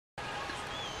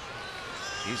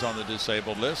He's on the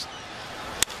disabled list.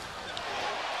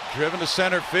 Driven to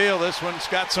center field. This one's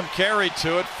got some carry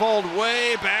to it. Fold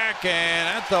way back and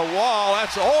at the wall.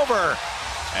 That's over.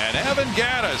 And Evan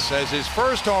Gattis has his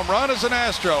first home run as an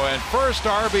Astro and first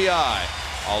RBI.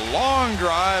 A long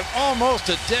drive, almost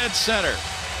to dead center.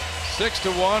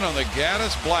 6-1 on the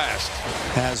Gattis blast.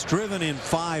 Has driven in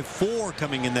 5-4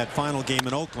 coming in that final game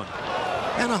in Oakland.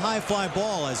 And a high fly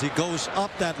ball as he goes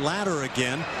up that ladder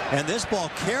again. And this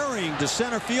ball carrying to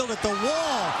center field at the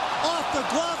wall. Off the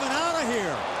glove and out of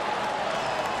here.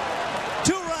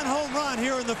 Two-run home run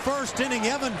here in the first inning.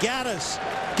 Evan Gattis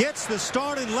gets the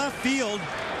start in left field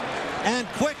and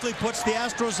quickly puts the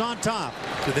Astros on top.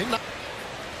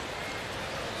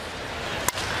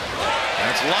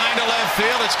 That's line to left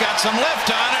field. It's got some lift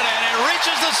on it, and it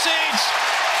reaches the seats.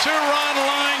 Two-run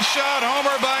line shot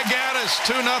homer by Gattis.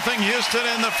 2-0 Houston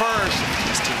in the first.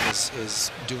 This team is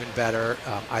doing better.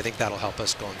 I think that'll help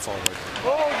us going forward.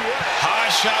 Oh, yeah. High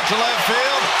shot to left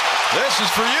field. This is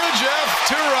for you, Jeff.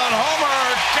 Two-run homer.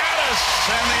 Gattis,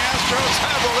 and the Astros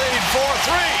have the lead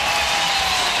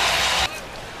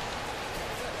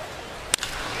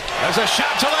 4-3. There's a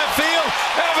shot to left field.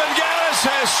 Evan Gattis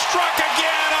has struck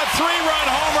again. A three-run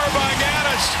homer by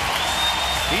Gattis.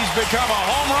 He's become a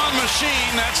home run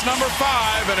machine. That's number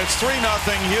 5, and it's 3-0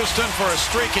 Houston for a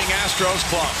streaking Astros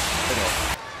club.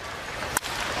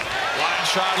 Line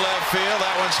shot left field.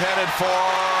 That one's headed for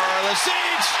the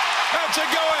seats. That's a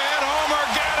go-ahead homer.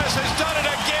 Gattis has done it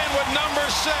again with number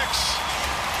 6.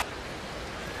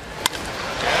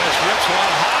 Gattis rips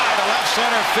one high to left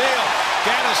center field.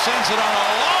 Gattis sends it on a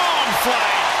long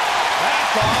flight. That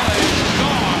ball is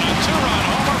gone. A two-run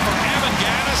homer for Evan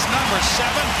Gattis, number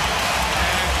 7.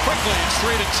 And quickly it's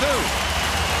 3-2.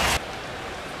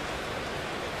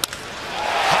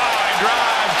 High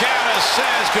drive. Gattis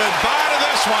says goodbye to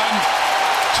this one.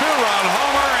 Two-run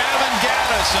homer, Evan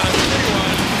Gattis, and a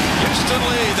 3-1 Houston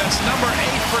lead. That's number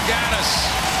 8 for Gattis.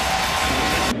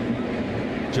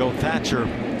 Joe Thatcher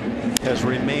has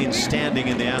remained standing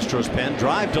in the Astros pen.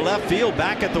 Drive to left field,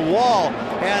 back at the wall,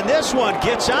 and this one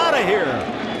gets out of here.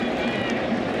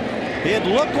 It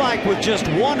looked like with just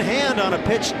one hand on a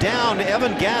pitch down,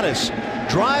 Evan Gattis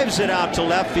drives it out to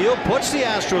left field, puts the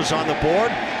Astros on the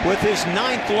board with his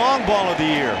 9th long ball of the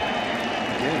year.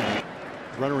 Again,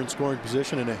 runner in scoring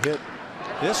position and a hit.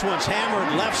 This one's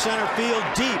hammered left center field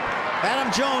deep.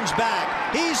 Adam Jones back.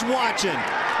 He's watching.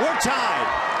 We're tied.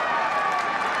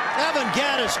 Evan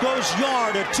Gattis goes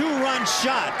yard, a 2-run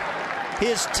shot,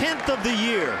 his 10th of the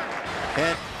year.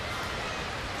 And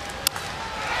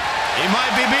he might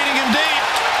be beating him deep.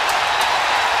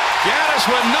 Gattis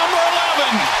with number 11.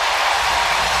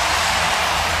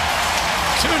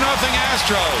 2-0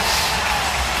 Astros.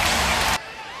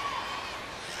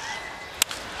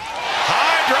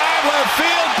 High drive left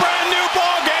field, brand new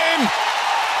ball game.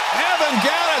 Evan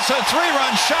Gattis, a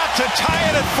 3-run shot to tie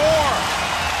it at 4.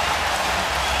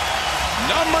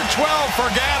 Number 12 for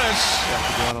Gattis. You have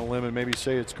to go on a limb and maybe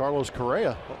say it's Carlos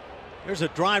Correa. There's a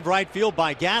drive right field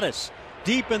by Gattis.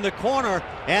 Deep in the corner,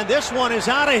 and this one is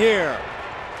out of here.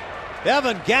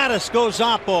 Evan Gattis goes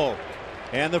oppo.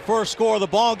 And the first score of the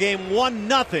ball game,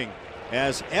 1-0,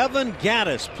 as Evan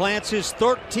Gattis plants his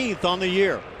 13th on the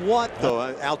year. What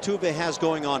though Altuve has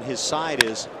going on his side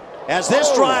is, as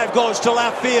this drive goes to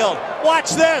left field,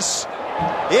 watch this.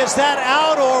 Is that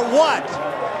out or what?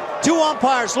 2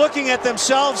 umpires looking at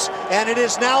themselves, and it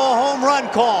is now a home run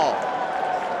call.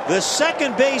 The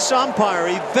second base umpire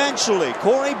eventually,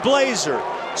 Corey Blazer,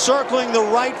 circling the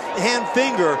right hand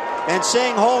finger and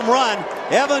saying home run.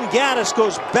 Evan Gattis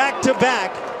goes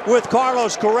back-to-back with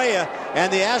Carlos Correa,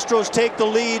 and the Astros take the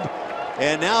lead.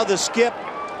 And now the skip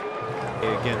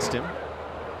against him.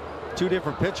 2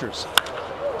 different pitchers.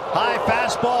 High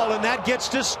fastball, and that gets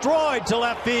destroyed to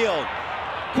left field.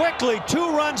 Quickly, 2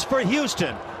 runs for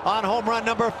Houston on home run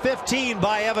number 15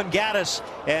 by Evan Gattis,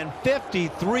 and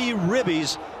 53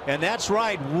 ribbies. And that's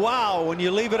right. Wow, when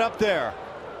you leave it up there.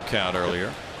 Count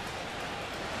earlier.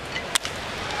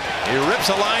 He rips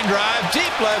a line drive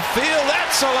deep left field.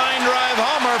 That's a line drive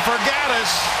homer for Gattis.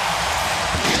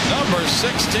 Number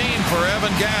 16 for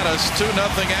Evan Gattis. 2-0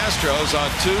 Astros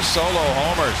on 2 solo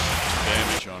homers.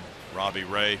 Damage on Robbie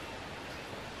Ray.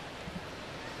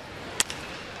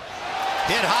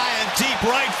 Hit high and deep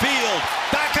right field.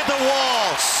 Back at the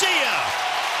wall. See ya.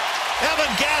 Evan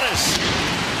Gattis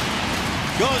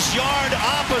goes yard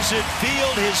opposite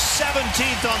field, his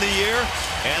 17th on the year,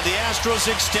 and the Astros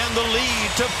extend the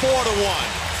lead to 4-1.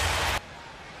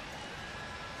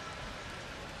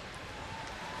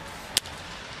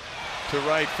 To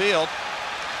right field.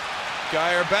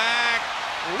 Geyer back.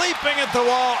 leaping at the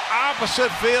wall,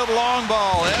 opposite field, long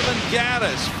ball. Evan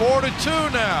Gattis,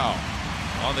 4-2 now.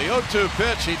 On the 0-2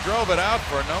 pitch, he drove it out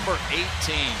for number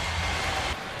 18.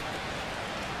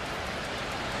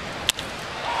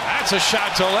 That's a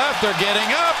shot to left. They're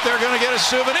getting up. They're going to get a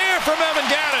souvenir from Evan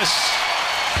Gattis.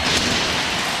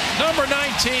 Number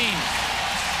 19.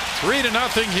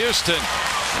 3-0 Houston.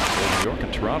 New York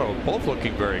and Toronto both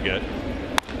looking very good.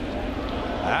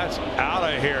 That's out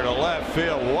of here to left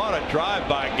field. What a drive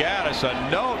by Gattis.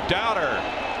 A no-doubter.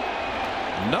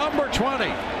 Number 20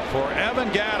 for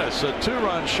Evan Gattis. A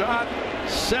 2-run shot.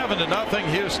 7-0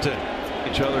 Houston.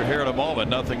 Each other here in a moment.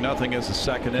 0-0 as the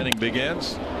second inning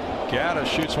begins. Gattis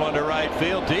shoots one to right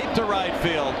field. Deep to right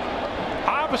field.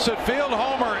 Opposite field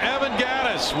homer. Evan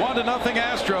Gattis. 1-0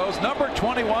 Astros. Number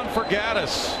 21 for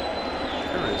Gattis.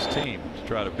 Here his team to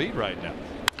try to beat right now.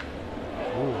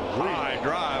 High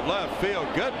drive left field.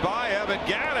 Goodbye, Evan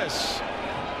Gattis.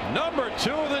 Number 2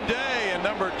 of the day and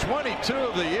number 22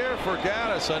 of the year for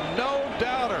Gattis. A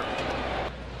no-doubter.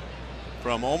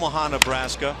 From Omaha,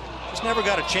 Nebraska. Just never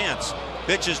got a chance.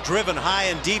 Pitch is driven high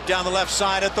and deep down the left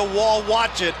side at the wall.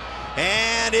 Watch it.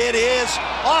 And it is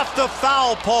off the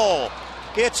foul pole.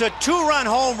 It's a 2-run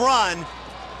home run.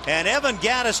 And Evan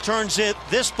Gattis turns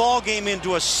this ball game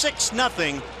into a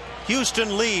 6-0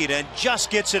 Houston lead and just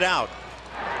gets it out.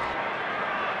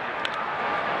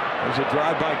 There's a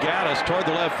drive by Gattis toward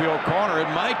the left field corner. It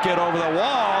might get over the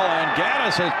wall, and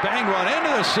Gattis has banged one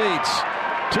into the seats.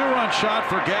 2-run shot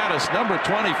for Gattis, number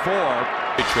 24.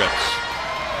 Trips.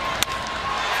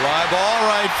 Fly ball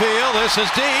right field. This is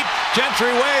deep.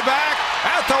 Gentry way back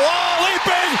at the wall,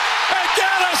 leaping, and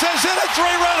Gattis has hit a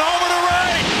 3-run homer to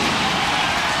right.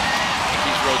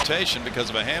 He's rotation because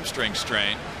of a hamstring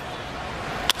strain.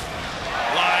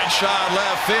 Line shot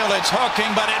left field. It's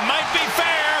hooking, but it might be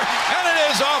fair, and it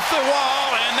is off the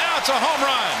wall, and now it's a home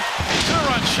run.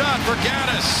 2-run shot for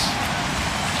Gattis.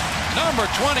 Number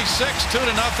 26,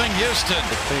 2-0 Houston.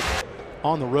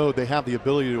 On the road, they have the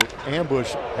ability to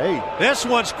ambush. Hey, this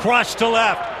one's crushed to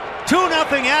left. 2-0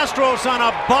 Astros on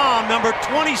a bomb, number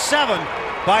 27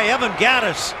 by Evan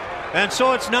Gattis. And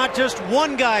so it's not just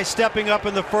one guy stepping up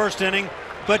in the first inning,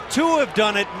 but 2 have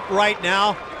done it right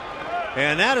now.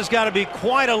 And that has got to be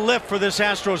quite a lift for this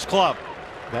Astros club.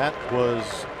 that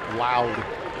was loud.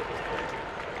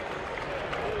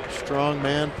 Strong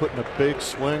man putting a big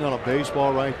swing on a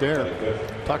baseball right there.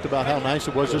 Talked about how nice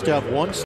it was just to have one